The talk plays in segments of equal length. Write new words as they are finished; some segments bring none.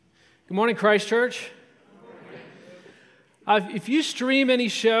Good morning, Christ Church. If you stream any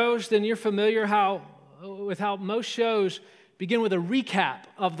shows, then you're familiar with how most shows begin with a recap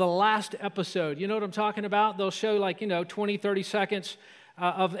of the last episode. You know what I'm talking about? They'll show 20, 30 seconds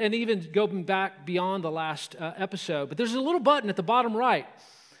and even go back beyond the last episode. But there's a little button at the bottom right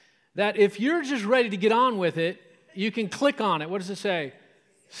that if you're just ready to get on with it, you can click on it. What does it say?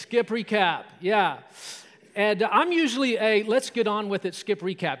 Skip recap. Yeah. And I'm usually a let's get on with it, skip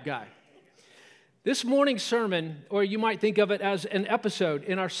recap guy. This morning's sermon, or you might think of it as an episode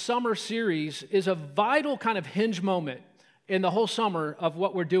in our summer series, is a vital kind of hinge moment in the whole summer of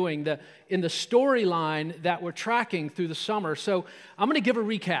what we're doing, in the storyline that we're tracking through the summer. So I'm going to give a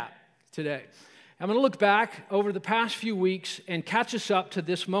recap today. I'm going to look back over the past few weeks and catch us up to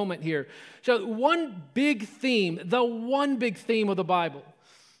this moment here. So the one big theme of the Bible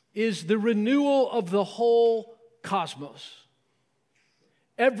is the renewal of the whole cosmos.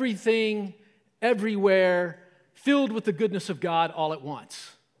 Everything, everywhere, filled with the goodness of God all at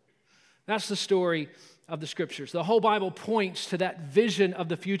once. That's the story of the Scriptures. The whole Bible points to that vision of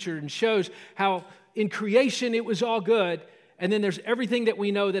the future and shows how in creation it was all good, and then there's everything that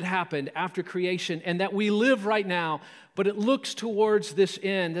we know that happened after creation and that we live right now, but it looks towards this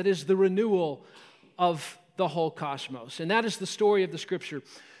end that is the renewal of the whole cosmos. And that is the story of the Scripture.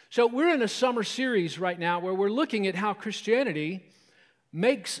 So we're in a summer series right now where we're looking at how Christianity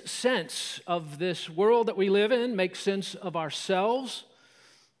makes sense of this world that we live in, makes sense of ourselves,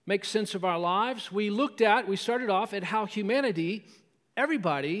 makes sense of our lives. We started off at how humanity,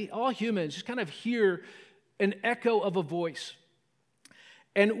 everybody, all humans, just kind of hear an echo of a voice.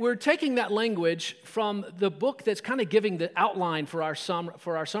 And we're taking that language from the book that's kind of giving the outline for our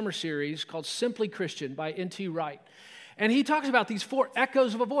summer series called Simply Christian by N.T. Wright. And he talks about these 4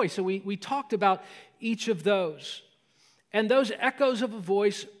 echoes of a voice. So we talked about each of those. And those echoes of a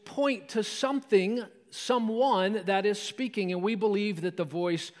voice point to someone that is speaking, and we believe that the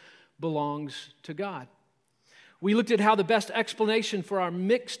voice belongs to God. We looked at how the best explanation for our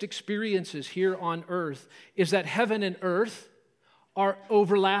mixed experiences here on earth is that heaven and earth are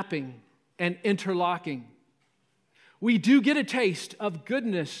overlapping and interlocking. We do get a taste of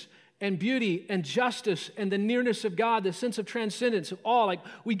goodness and beauty and justice and the nearness of God, the sense of transcendence of all.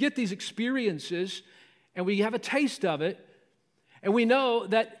 We get these experiences and we have a taste of it, and we know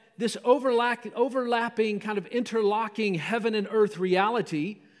that this overlapping, kind of interlocking heaven and earth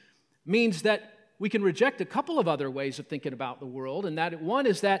reality means that we can reject a couple of other ways of thinking about the world, and that one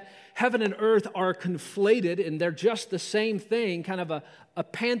is that heaven and earth are conflated and they're just the same thing, kind of a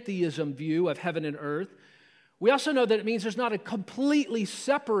pantheism view of heaven and earth. We also know that it means there's not a completely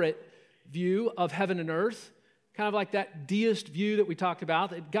separate view of heaven and earth, kind of like that deist view that we talked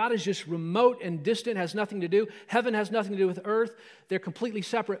about, that God is just remote and distant, has nothing to do. Heaven has nothing to do with earth. They're completely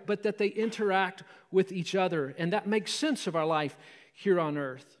separate, but that they interact with each other, and that makes sense of our life here on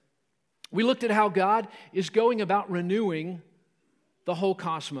earth. We looked at how God is going about renewing the whole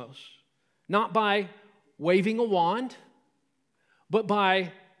cosmos, not by waving a wand, but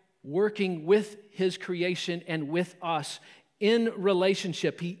by working with His creation and with us in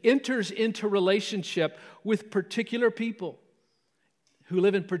relationship. He enters into relationship with particular people who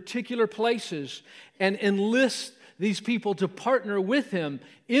live in particular places and enlists these people to partner with Him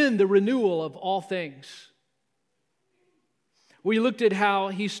in the renewal of all things. We looked at how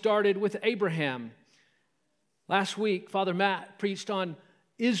He started with Abraham. Last week, Father Matt preached on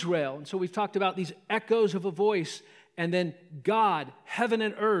Israel, and so we've talked about these echoes of a voice, and then God, heaven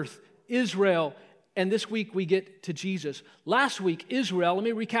and earth, Israel, and this week we get to Jesus. Last week, Israel, let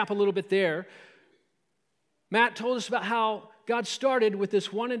me recap a little bit there. Matt told us about how God started with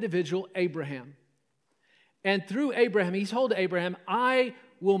this one individual, Abraham. And through Abraham, He told Abraham, I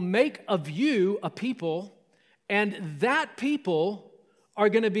will make of you a people, and that people are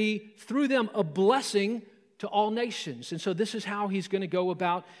going to be, through them, a blessing to all nations. And so this is how He's going to go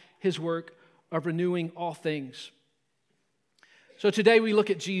about His work of renewing all things. So today we look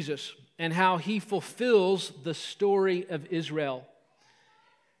at Jesus and how He fulfills the story of Israel.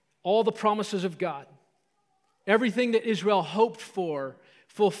 All the promises of God. Everything that Israel hoped for,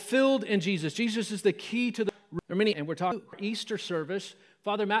 fulfilled in Jesus. Jesus is the key to the many. And we're talking Easter service.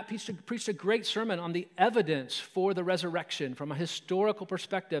 Father Matt preached a great sermon on the evidence for the resurrection from a historical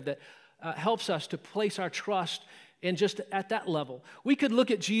perspective that helps us to place our trust in just at that level. We could look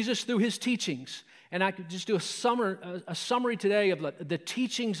at Jesus through His teachings, and I could just do a summary today of the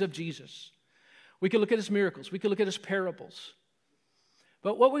teachings of Jesus. We could look at His miracles. We could look at His parables.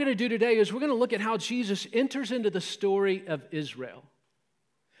 But what we're going to do today is we're going to look at how Jesus enters into the story of Israel.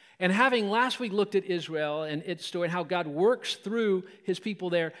 And having last week looked at Israel and its story and how God works through his people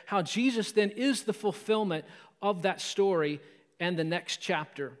there, how Jesus then is the fulfillment of that story and the next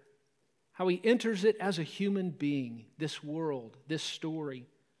chapter, how he enters it as a human being, this world, this story,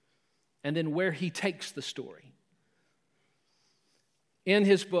 and then where he takes the story. In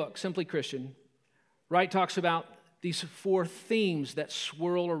his book, Simply Christian, Wright talks about these 4 themes that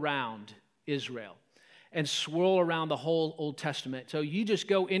swirl around Israel and swirl around the whole Old Testament. So you just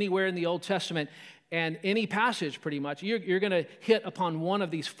go anywhere in the Old Testament and any passage pretty much, you're going to hit upon one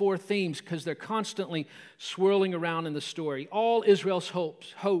of these 4 themes because they're constantly swirling around in the story. All Israel's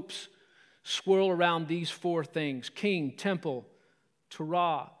hopes swirl around these 4 things: king, temple,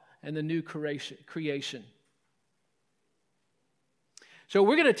 Torah, and the new creation. So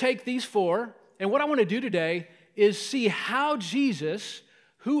we're going to take these 4, and what I want to do today is see how Jesus,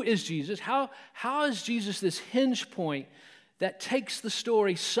 who is Jesus, how is Jesus this hinge point that takes the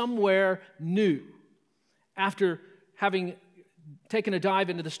story somewhere new after having taken a dive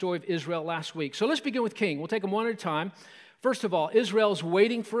into the story of Israel last week. So let's begin with king. We'll take them one at a time. First of all, Israel's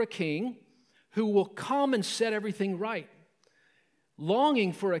waiting for a king who will come and set everything right.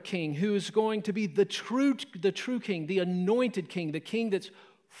 Longing for a king who is going to be the true king, the anointed king, the king that's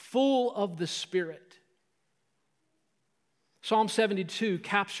full of the Spirit. Psalm 72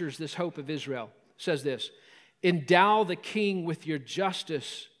 captures this hope of Israel. It says this: "Endow the king with your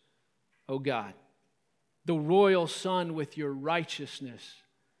justice, O God, the royal son with your righteousness.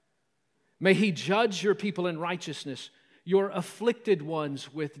 May he judge your people in righteousness, your afflicted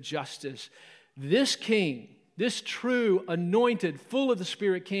ones with justice." This king, this true, anointed, full of the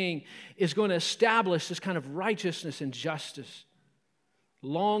Spirit king, is going to establish this kind of righteousness and justice.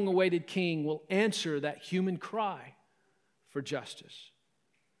 Long-awaited king will answer that human cry for justice.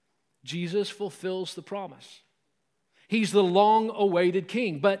 Jesus fulfills the promise. He's the long-awaited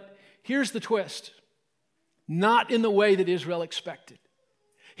king. But here's the twist: not in the way that Israel expected.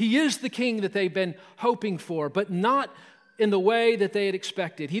 He is the king that they've been hoping for, but not in the way that they had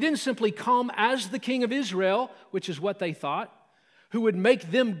expected. He didn't simply come as the king of Israel, which is what they thought, who would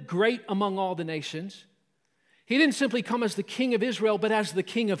make them great among all the nations. He didn't simply come as the king of Israel, but as the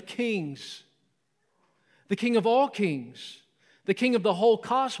king of kings, the king of all kings, the king of the whole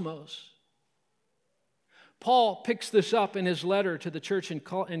cosmos. Paul picks this up in his letter to the church in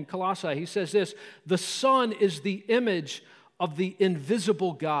Colossae. He says this: "The Son is the image of the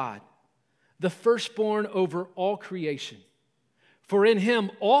invisible God, the firstborn over all creation. For in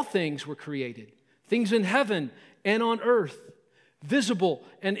him all things were created, things in heaven and on earth, visible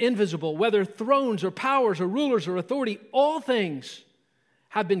and invisible, whether thrones or powers or rulers or authority, all things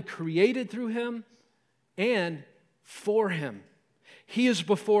have been created through him and for him. He is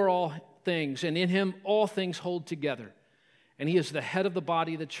before all things, and in him all things hold together. And he is the head of the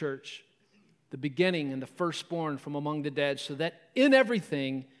body of the church, the beginning and the firstborn from among the dead, so that in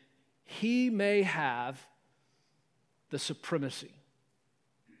everything he may have the supremacy."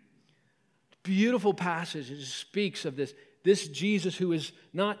 Beautiful passage. It speaks of this Jesus who is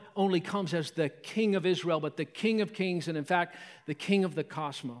not only comes as the King of Israel, but the King of kings, and in fact, the King of the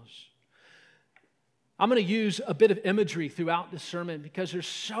cosmos. I'm going to use a bit of imagery throughout the sermon because there's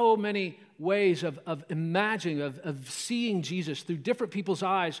so many ways of imagining, of seeing Jesus through different people's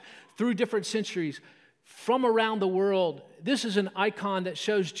eyes, through different centuries, from around the world. This is an icon that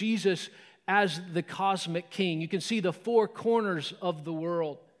shows Jesus as the cosmic king. You can see the 4 corners of the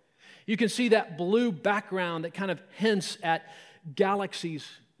world. You can see that blue background that kind of hints at galaxies,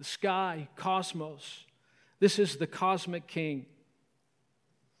 the sky, cosmos. This is the cosmic king.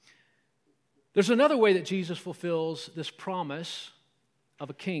 There's another way that Jesus fulfills this promise of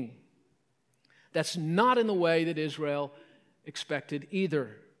a king that's not in the way that Israel expected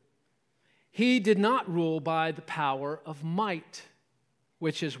either. He did not rule by the power of might,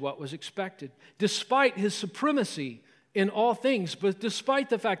 which is what was expected. Despite his supremacy in all things, but despite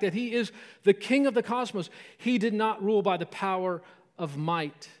the fact that he is the king of the cosmos, he did not rule by the power of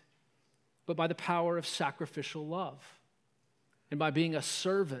might, but by the power of sacrificial love and by being a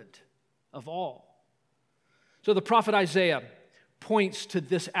servant of all. So the prophet Isaiah points to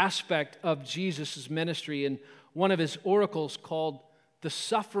this aspect of Jesus' ministry in one of his oracles called the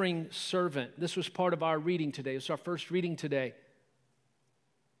suffering servant. This was part of our reading today. It's our first reading today.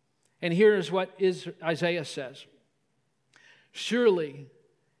 And here is what Isaiah says: "Surely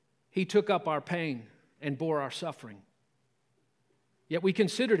he took up our pain and bore our suffering. Yet we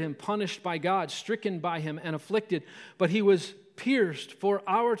considered him punished by God, stricken by him and afflicted. But he was pierced for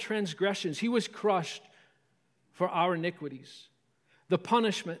our transgressions. He was crushed for our iniquities. The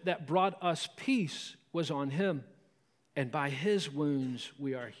punishment that brought us peace was on him, and by his wounds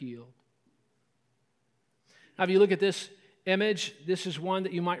we are healed. Now, if you look at this image, this is one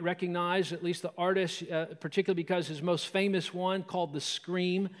that you might recognize, at least the artist, particularly because his most famous one, called The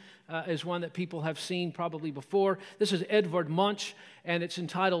Scream, is one that people have seen probably before. This is Edvard Munch, and it's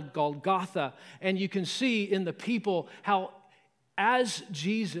entitled Golgotha. And you can see in the people how as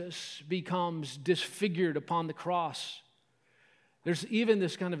Jesus becomes disfigured upon the cross, there's even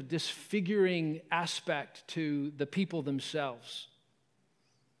this kind of disfiguring aspect to the people themselves.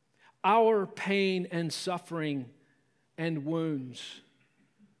 Our pain and suffering and wounds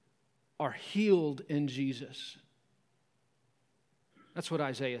are healed in Jesus. That's what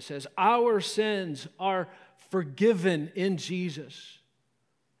Isaiah says. Our sins are forgiven in Jesus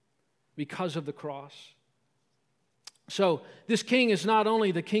because of the cross. So this king is not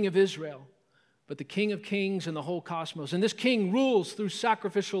only the king of Israel, but the King of Kings and the whole cosmos. And this king rules through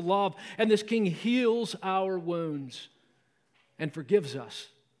sacrificial love, and this king heals our wounds and forgives us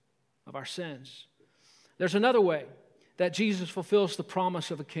of our sins. There's another way that Jesus fulfills the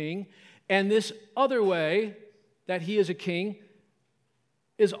promise of a king, and this other way that he is a king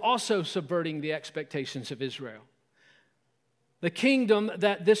is also subverting the expectations of Israel. The kingdom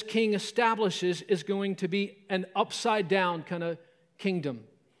that this king establishes is going to be an upside-down kind of kingdom.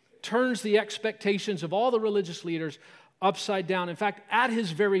 Turns the expectations of all the religious leaders upside down. In fact, at his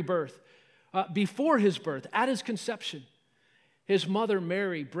very birth, before his birth, at his conception, his mother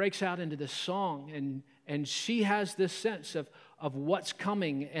Mary breaks out into this song, and she has this sense of what's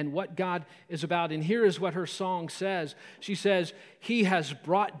coming and what God is about. And here is what her song says. She says, "He has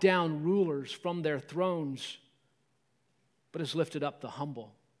brought down rulers from their thrones, but has lifted up the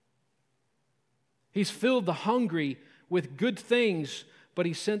humble. He's filled the hungry with good things, but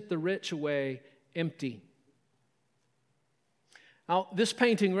he sent the rich away empty." Now, this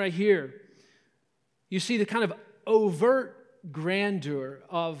painting right here, you see the kind of overt grandeur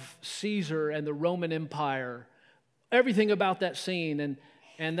of Caesar and the Roman Empire. Everything about that scene,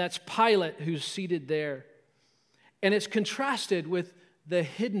 and that's Pilate who's seated there. And it's contrasted with the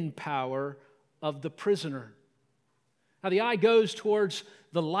hidden power of the prisoner. Now, the eye goes towards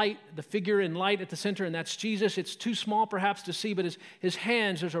the light, the figure in light at the center, and that's Jesus. It's too small perhaps to see, but his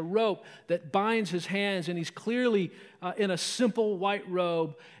hands, there's a rope that binds his hands, and he's clearly in a simple white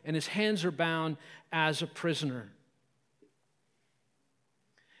robe, and his hands are bound as a prisoner.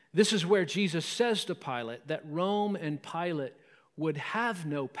 This is where Jesus says to Pilate that Rome and Pilate would have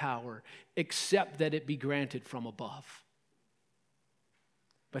no power except that it be granted from above.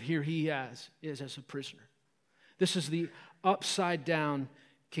 But here he is as a prisoner. This is the upside-down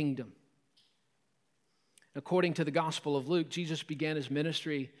kingdom. According to the Gospel of Luke, Jesus began his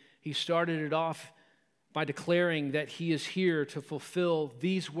ministry. He started it off by declaring that he is here to fulfill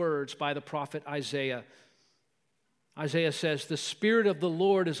these words by the prophet Isaiah. Isaiah says, "The Spirit of the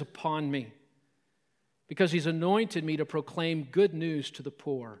Lord is upon me, because he's anointed me to proclaim good news to the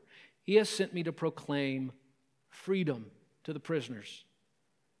poor. He has sent me to proclaim freedom to the prisoners,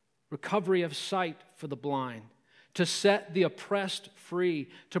 recovery of sight for the blind, to set the oppressed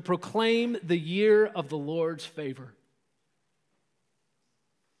free, to proclaim the year of the Lord's favor."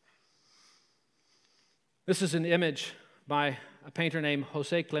 This is an image by a painter named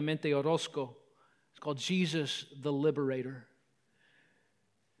Jose Clemente Orozco. It's called Jesus the Liberator.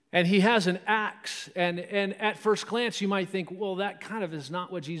 And he has an axe, and at first glance you might think, well, that kind of is not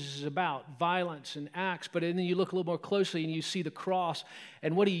what Jesus is about, violence and axe. But then you look a little more closely and you see the cross,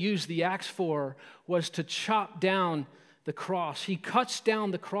 and what he used the axe for was to chop down the cross. He cuts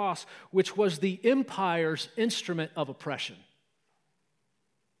down the cross, which was the empire's instrument of oppression.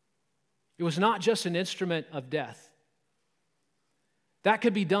 It was not just an instrument of death. That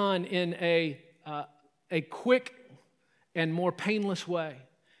could be done in a quick and more painless way.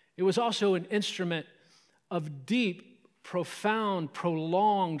 It was also an instrument of deep, profound,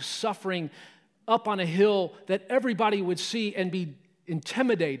 prolonged suffering up on a hill that everybody would see and be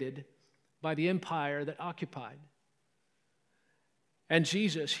intimidated by the empire that occupied. And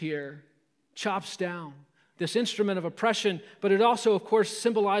Jesus here chops down this instrument of oppression, but it also, of course,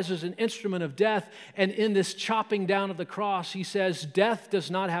 symbolizes an instrument of death. And in this chopping down of the cross, he says, death does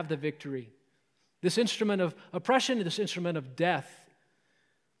not have the victory. This instrument of oppression, this instrument of death,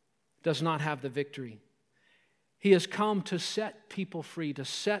 does not have the victory. He has come to set people free, to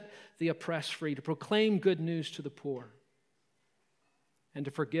set the oppressed free, to proclaim good news to the poor, and to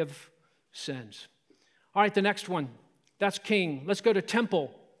forgive sins. All right, the next one, that's king. Let's go to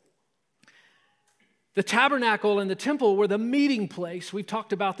temple. The tabernacle and the temple were the meeting place. We've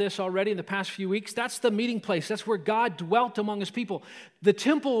talked about this already in the past few weeks. That's the meeting place. That's where God dwelt among his people. The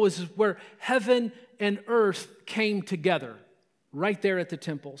temple was where heaven and earth came together, right there at the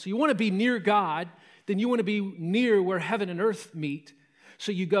temple. So you want to be near God, then you want to be near where heaven and earth meet.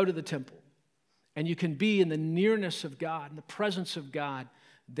 So you go to the temple, and you can be in the nearness of God, in the presence of God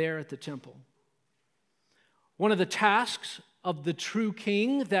there at the temple. One of the tasks of the true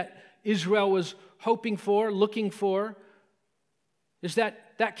king that Israel was hoping for, looking for, is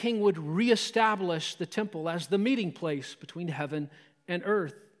that that king would reestablish the temple as the meeting place between heaven and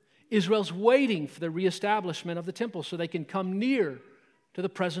earth. Israel's waiting for the reestablishment of the temple so they can come near to the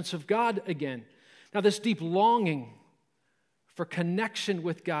presence of God again. Now, this deep longing for connection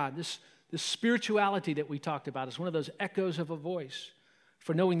with God, this spirituality that we talked about is one of those echoes of a voice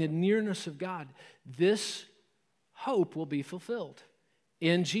for knowing the nearness of God. This hope will be fulfilled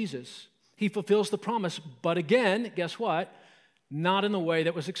in Jesus. He fulfills the promise, but again, guess what? Not in the way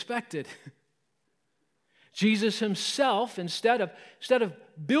that was expected. Jesus himself, instead of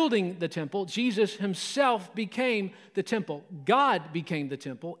building the temple, Jesus himself became the temple. God became the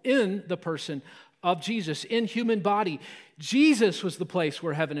temple in the person of Jesus, in human body. Jesus was the place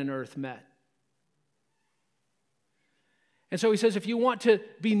where heaven and earth met. And so he says, if you want to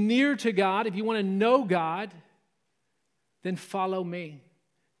be near to God, if you want to know God, then follow me.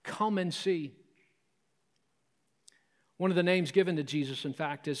 Come and see. One of the names given to Jesus, in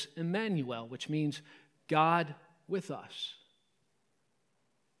fact, is Emmanuel, which means God with us.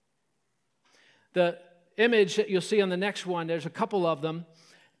 The image that you'll see on the next one, there's a couple of them,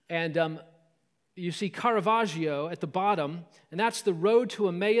 and you see Caravaggio at the bottom, and that's the road to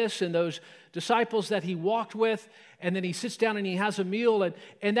Emmaus and those disciples that he walked with, and then he sits down and he has a meal,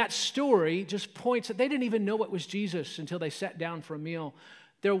 and that story just points that they didn't even know it was Jesus until they sat down for a meal.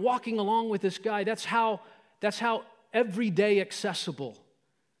 They're walking along with this guy. That's how everyday accessible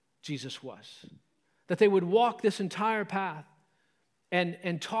Jesus was. That they would walk this entire path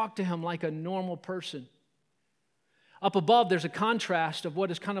and talk to him like a normal person. Up above, there's a contrast of what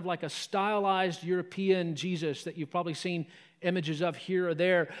is kind of like a stylized European Jesus that you've probably seen images of here or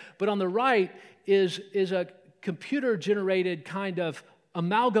there. But on the right is a computer-generated kind of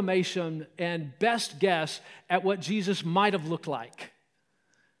amalgamation and best guess at what Jesus might have looked like.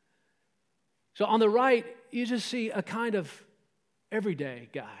 So on the right, you just see a kind of everyday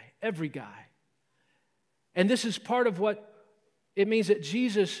guy, every guy. And this is part of what it means that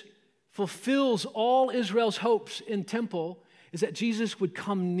Jesus fulfills all Israel's hopes in temple, is that Jesus would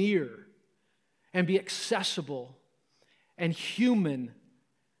come near and be accessible and human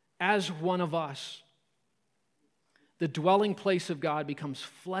as one of us. The dwelling place of God becomes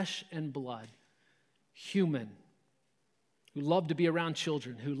flesh and blood, human, who loved to be around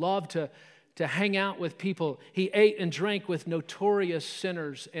children, who loved to hang out with people. He ate and drank with notorious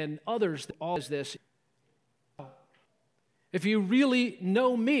sinners and others. All is this. If you really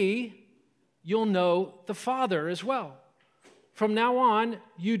know me, you'll know the Father as well. From now on,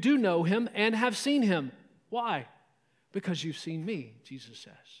 you do know him and have seen him. Why? Because you've seen me, Jesus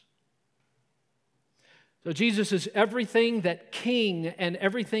says. So Jesus is everything that king and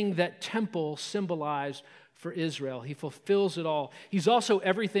everything that temple symbolized for Israel. He fulfills it all. He's also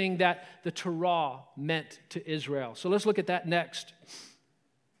everything that the Torah meant to Israel. So let's look at that next.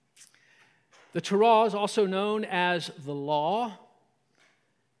 The Torah is also known as the law.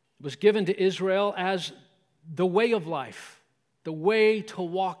 It was given to Israel as the way of life, the way to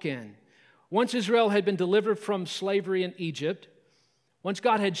walk in. Once Israel had been delivered from slavery in Egypt, once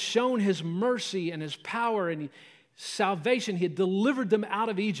God had shown his mercy and his power and salvation, he had delivered them out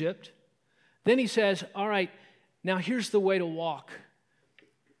of Egypt, then he says, all right, now here's the way to walk,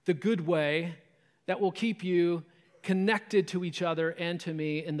 the good way that will keep you connected to each other and to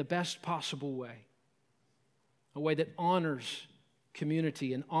me in the best possible way, a way that honors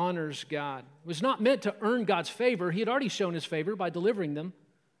community and honors God. It was not meant to earn God's favor. He had already shown his favor by delivering them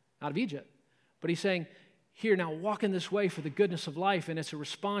out of Egypt. But he's saying, here, now walk in this way for the goodness of life, and it's a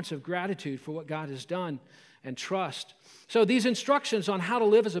response of gratitude for what God has done and trust. So these instructions on how to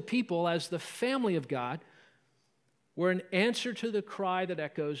live as a people, as the family of God, were an answer to the cry that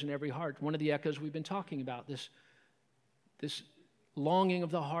echoes in every heart. One of the echoes we've been talking about, this longing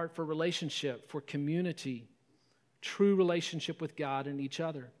of the heart for relationship, for community, true relationship with God and each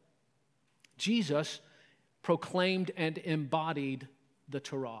other. Jesus proclaimed and embodied the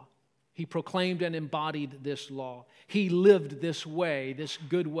Torah. He proclaimed and embodied this law. He lived this way, this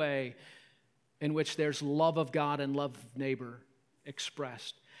good way, in which there's love of God and love of neighbor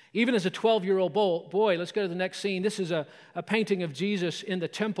expressed. Even as a 12-year-old boy, let's go to the next scene. This is a painting of Jesus in the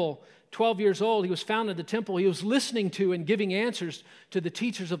temple. 12 years old, he was found in the temple. He was listening to and giving answers to the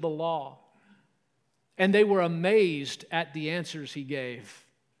teachers of the law. And they were amazed at the answers he gave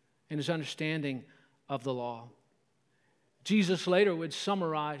and his understanding of the law. Jesus later would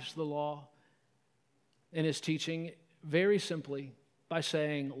summarize the law in his teaching very simply by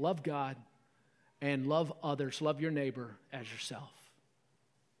saying, love God and love others, love your neighbor as yourself.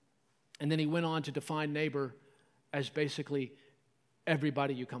 And then he went on to define neighbor as basically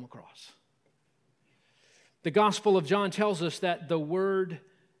everybody you come across. The Gospel of John tells us that the Word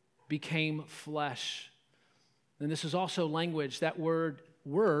became flesh. And this is also language. That word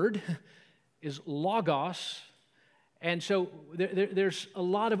is logos. And so there's a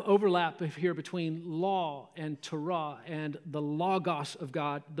lot of overlap here between law and Torah and the logos of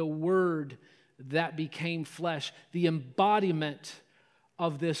God, the Word that became flesh, the embodiment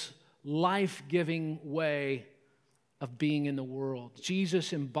of this life-giving way of being in the world.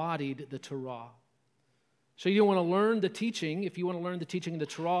 Jesus embodied the Torah. So you want to learn the teaching, if you want to learn the teaching of the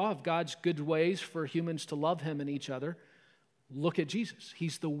Torah of God's good ways for humans to love Him and each other, look at Jesus.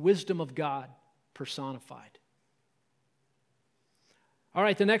 He's the wisdom of God personified. All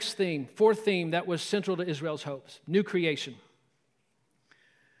right, the next theme, fourth theme that was central to Israel's hopes, new creation.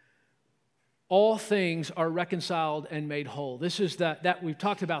 All things are reconciled and made whole. This is that we've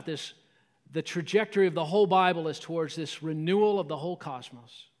talked about this. The trajectory of the whole Bible is towards this renewal of the whole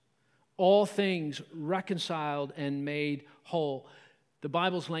cosmos. All things reconciled and made whole. The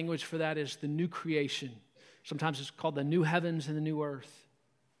Bible's language for that is the new creation. Sometimes it's called the new heavens and the new earth.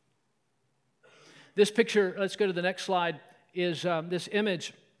 This picture, let's go to the next slide, is this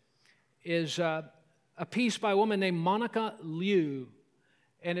image is a piece by a woman named Monica Liu.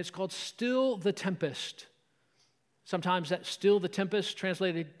 And it's called Still the Tempest. Sometimes that Still the Tempest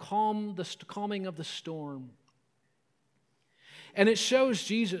translated calming of the storm. And it shows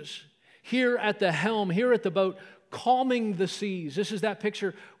Jesus here at the helm, here at the boat, calming the seas. This is that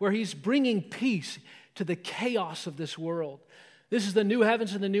picture where he's bringing peace to the chaos of this world. This is the new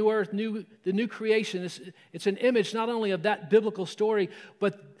heavens and the new earth, the new creation. It's an image not only of that biblical story,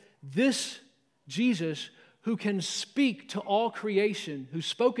 but this Jesus who can speak to all creation, who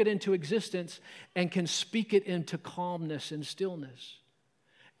spoke it into existence and can speak it into calmness and stillness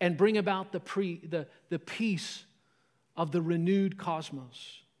and bring about the peace of the renewed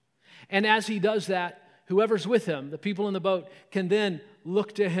cosmos. And as he does that, whoever's with him, the people in the boat, can then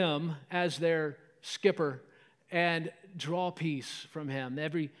look to him as their skipper and draw peace from him.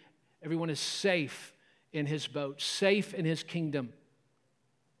 Everyone is safe in his boat, safe in his kingdom.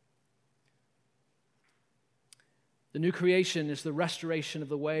 The new creation is the restoration of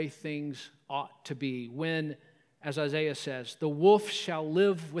the way things ought to be. When, as Isaiah says, the wolf shall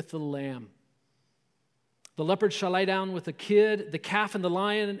live with the lamb. The leopard shall lie down with the kid, the calf and the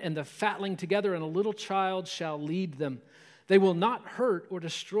lion and the fatling together, and a little child shall lead them. They will not hurt or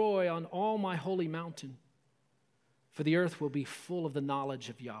destroy on all my holy mountain, for the earth will be full of the knowledge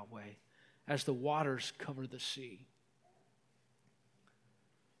of Yahweh as the waters cover the sea.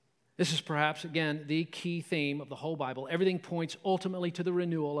 This is perhaps, again, the key theme of the whole Bible. Everything points ultimately to the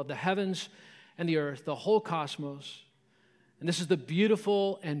renewal of the heavens and the earth, the whole cosmos. And this is the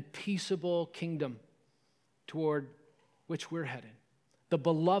beautiful and peaceable kingdom toward which we're headed. The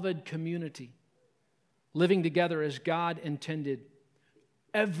beloved community, living together as God intended,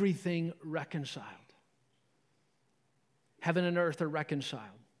 everything reconciled. Heaven and earth are reconciled.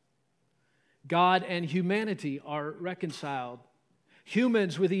 God and humanity are reconciled.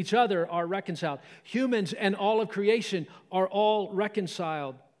 Humans with each other are reconciled. Humans and all of creation are all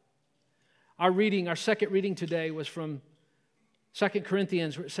reconciled. Our second reading today was from 2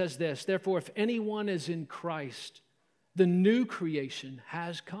 Corinthians, where it says this: therefore, if anyone is in Christ, the new creation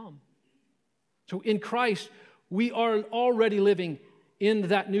has come. So in Christ, we are already living in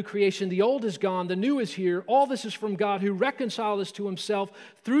that new creation. The old is gone, the new is here. All this is from God, who reconciled us to himself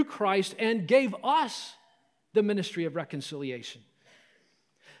through Christ and gave us the ministry of reconciliation.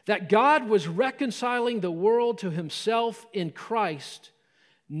 That God was reconciling the world to himself in Christ,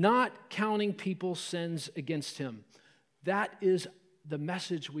 not counting people's sins against him. That is the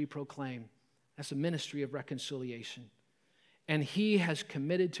message we proclaim. That's a ministry of reconciliation. And he has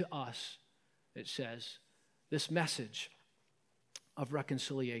committed to us, it says, this message of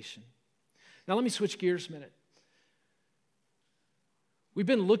reconciliation. Now let me switch gears a minute. We've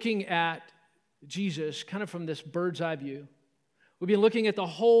been looking at Jesus kind of from this bird's eye view. We've been looking at the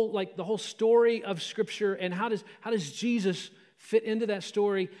whole story of Scripture, and how does Jesus fit into that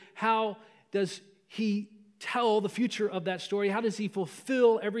story? How does he tell the future of that story? How does he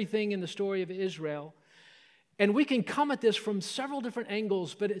fulfill everything in the story of Israel? And we can come at this from several different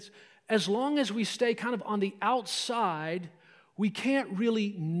angles, but it's as long as we stay kind of on the outside, we can't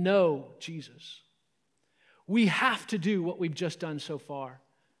really know Jesus. We have to do what we've just done so far.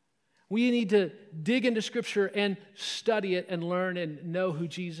 We need to dig into Scripture and study it and learn and know who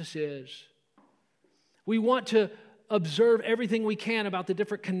Jesus is. We want to observe everything we can about the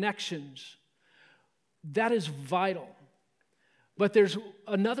different connections. That is vital. But there's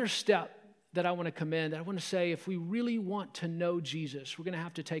another step that I want to commend. I want to say if we really want to know Jesus, we're going to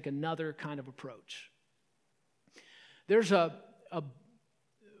have to take another kind of approach. There's a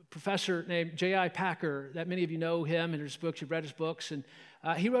professor named J.I. Packer that many of you know him and his books, you've read his books, and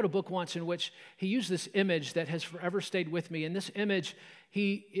he wrote a book once in which he used this image that has forever stayed with me. In this image,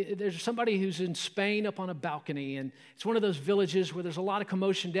 there's somebody who's in Spain up on a balcony, and it's one of those villages where there's a lot of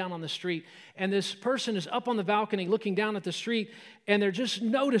commotion down on the street, and this person is up on the balcony looking down at the street, and they're just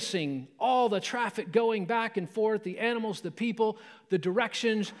noticing all the traffic going back and forth, the animals, the people, the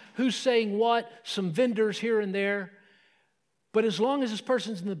directions, who's saying what, some vendors here and there. But as long as this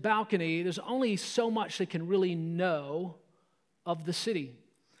person's in the balcony, there's only so much they can really know of the city.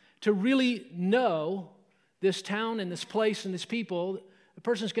 To really know this town and this place and this people, the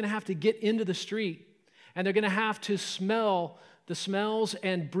person's going to have to get into the street, and they're going to have to smell the smells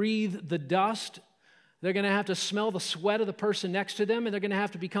and breathe the dust. They're going to have to smell the sweat of the person next to them, and they're going to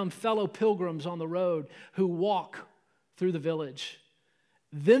have to become fellow pilgrims on the road who walk through the village.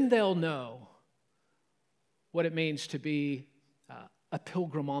 Then they'll know what it means to be a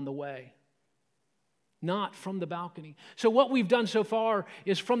pilgrim on the way, not from the balcony. So what we've done so far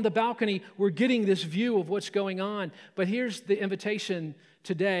is from the balcony, we're getting this view of what's going on. But here's the invitation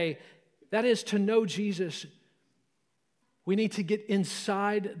today. That is to know Jesus. We need to get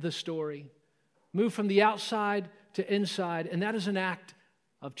inside the story, move from the outside to inside, and that is an act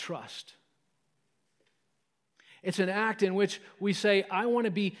of trust. It's an act in which we say, I want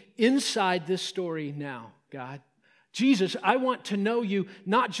to be inside this story now, God. Jesus, I want to know you,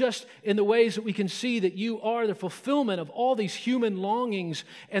 not just in the ways that we can see that you are the fulfillment of all these human longings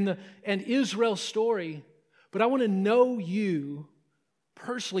and Israel's story, but I want to know you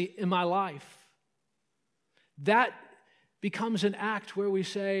personally in my life. That becomes an act where we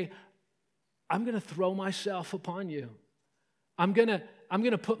say, I'm going to throw myself upon you. I'm going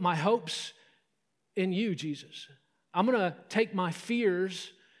to put my hopes in you, Jesus. I'm going to take my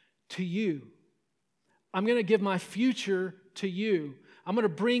fears to you. I'm going to give my future to you. I'm going to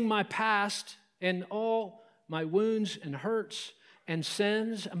bring my past and all my wounds and hurts and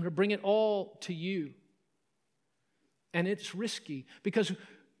sins. I'm going to bring it all to you. And it's risky because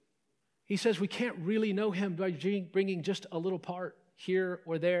he says we can't really know him by bringing just a little part here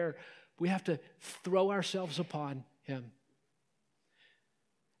or there. We have to throw ourselves upon him.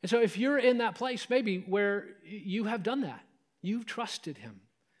 And so if you're in that place maybe where you have done that, you've trusted him,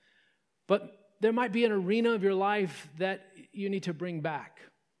 but there might be an arena of your life that you need to bring back.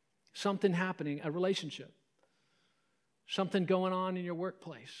 Something happening, a relationship. Something going on in your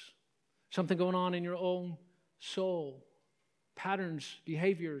workplace. Something going on in your own soul. Patterns,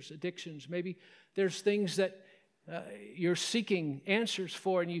 behaviors, addictions. Maybe there's things that you're seeking answers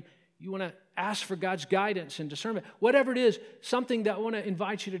for and you want to ask for God's guidance and discernment. Whatever it is, something that I want to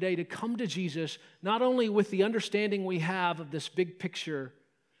invite you today to come to Jesus, not only with the understanding we have of this big picture,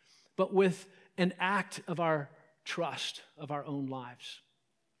 but with an act of our trust of our own lives.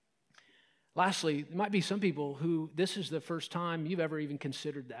 Lastly, there might be some people who this is the first time you've ever even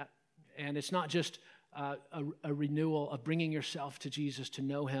considered that. And it's not just a renewal of bringing yourself to Jesus to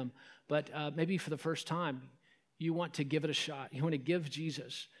know him, but maybe for the first time, you want to give it a shot. You want to give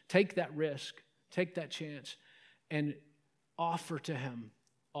Jesus, take that risk, take that chance, and offer to him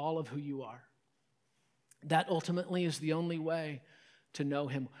all of who you are. That ultimately is the only way to know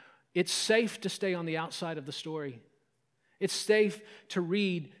him. It's safe to stay on the outside of the story. It's safe to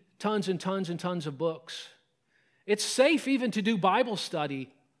read tons and tons and tons of books. It's safe even to do Bible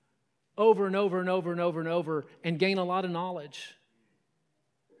study over and over and over and over and over and gain a lot of knowledge.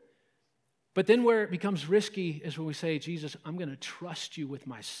 But then where it becomes risky is when we say, Jesus, I'm going to trust you with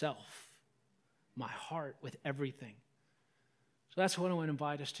myself, my heart, with everything. So that's what I want to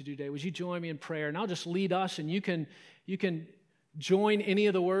invite us to do today. Would you join me in prayer? And I'll just lead us, and you can join any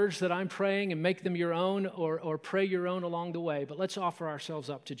of the words that I'm praying and make them your own or pray your own along the way. But let's offer ourselves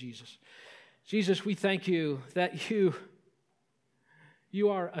up to Jesus. Jesus, we thank you that you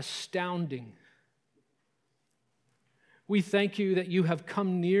are astounding. We thank you that you have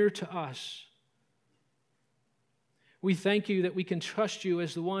come near to us. We thank you that we can trust you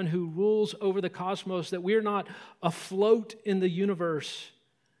as the one who rules over the cosmos, that we're not afloat in the universe,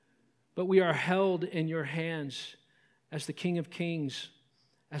 but we are held in your hands as the King of Kings,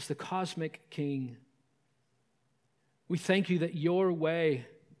 as the cosmic King. We thank you that your way,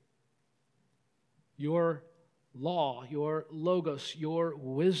 your law, your logos, your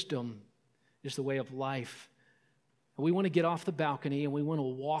wisdom is the way of life. And we want to get off the balcony and we want to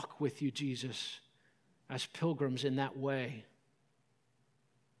walk with you, Jesus, as pilgrims in that way.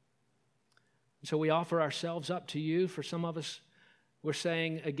 And so we offer ourselves up to you. For some of us, we're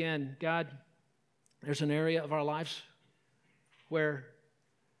saying again, God, there's an area of our lives where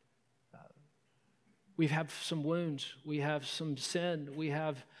we have some wounds, we have some sin, we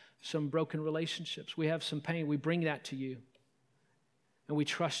have some broken relationships, we have some pain. We bring that to you, and we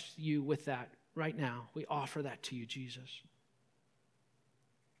trust you with that right now. We offer that to you, Jesus.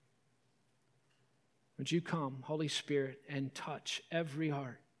 Would you come, Holy Spirit, and touch every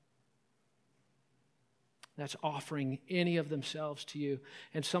heart that's offering any of themselves to you.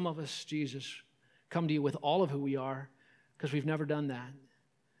 And some of us, Jesus, come to you with all of who we are because we've never done that.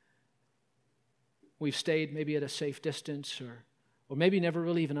 We've stayed maybe at a safe distance or maybe never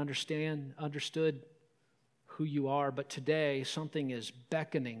really even understood who you are. But today, something is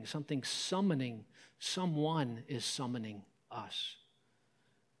beckoning, something summoning, someone is summoning us.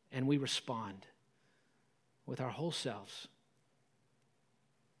 And we respond with our whole selves.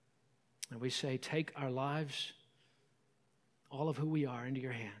 And we say, take our lives, all of who we are, into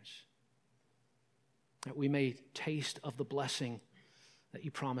your hands, that we may taste of the blessing that you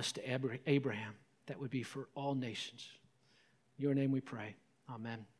promised to Abraham, that would be for all nations. In your name we pray. Amen.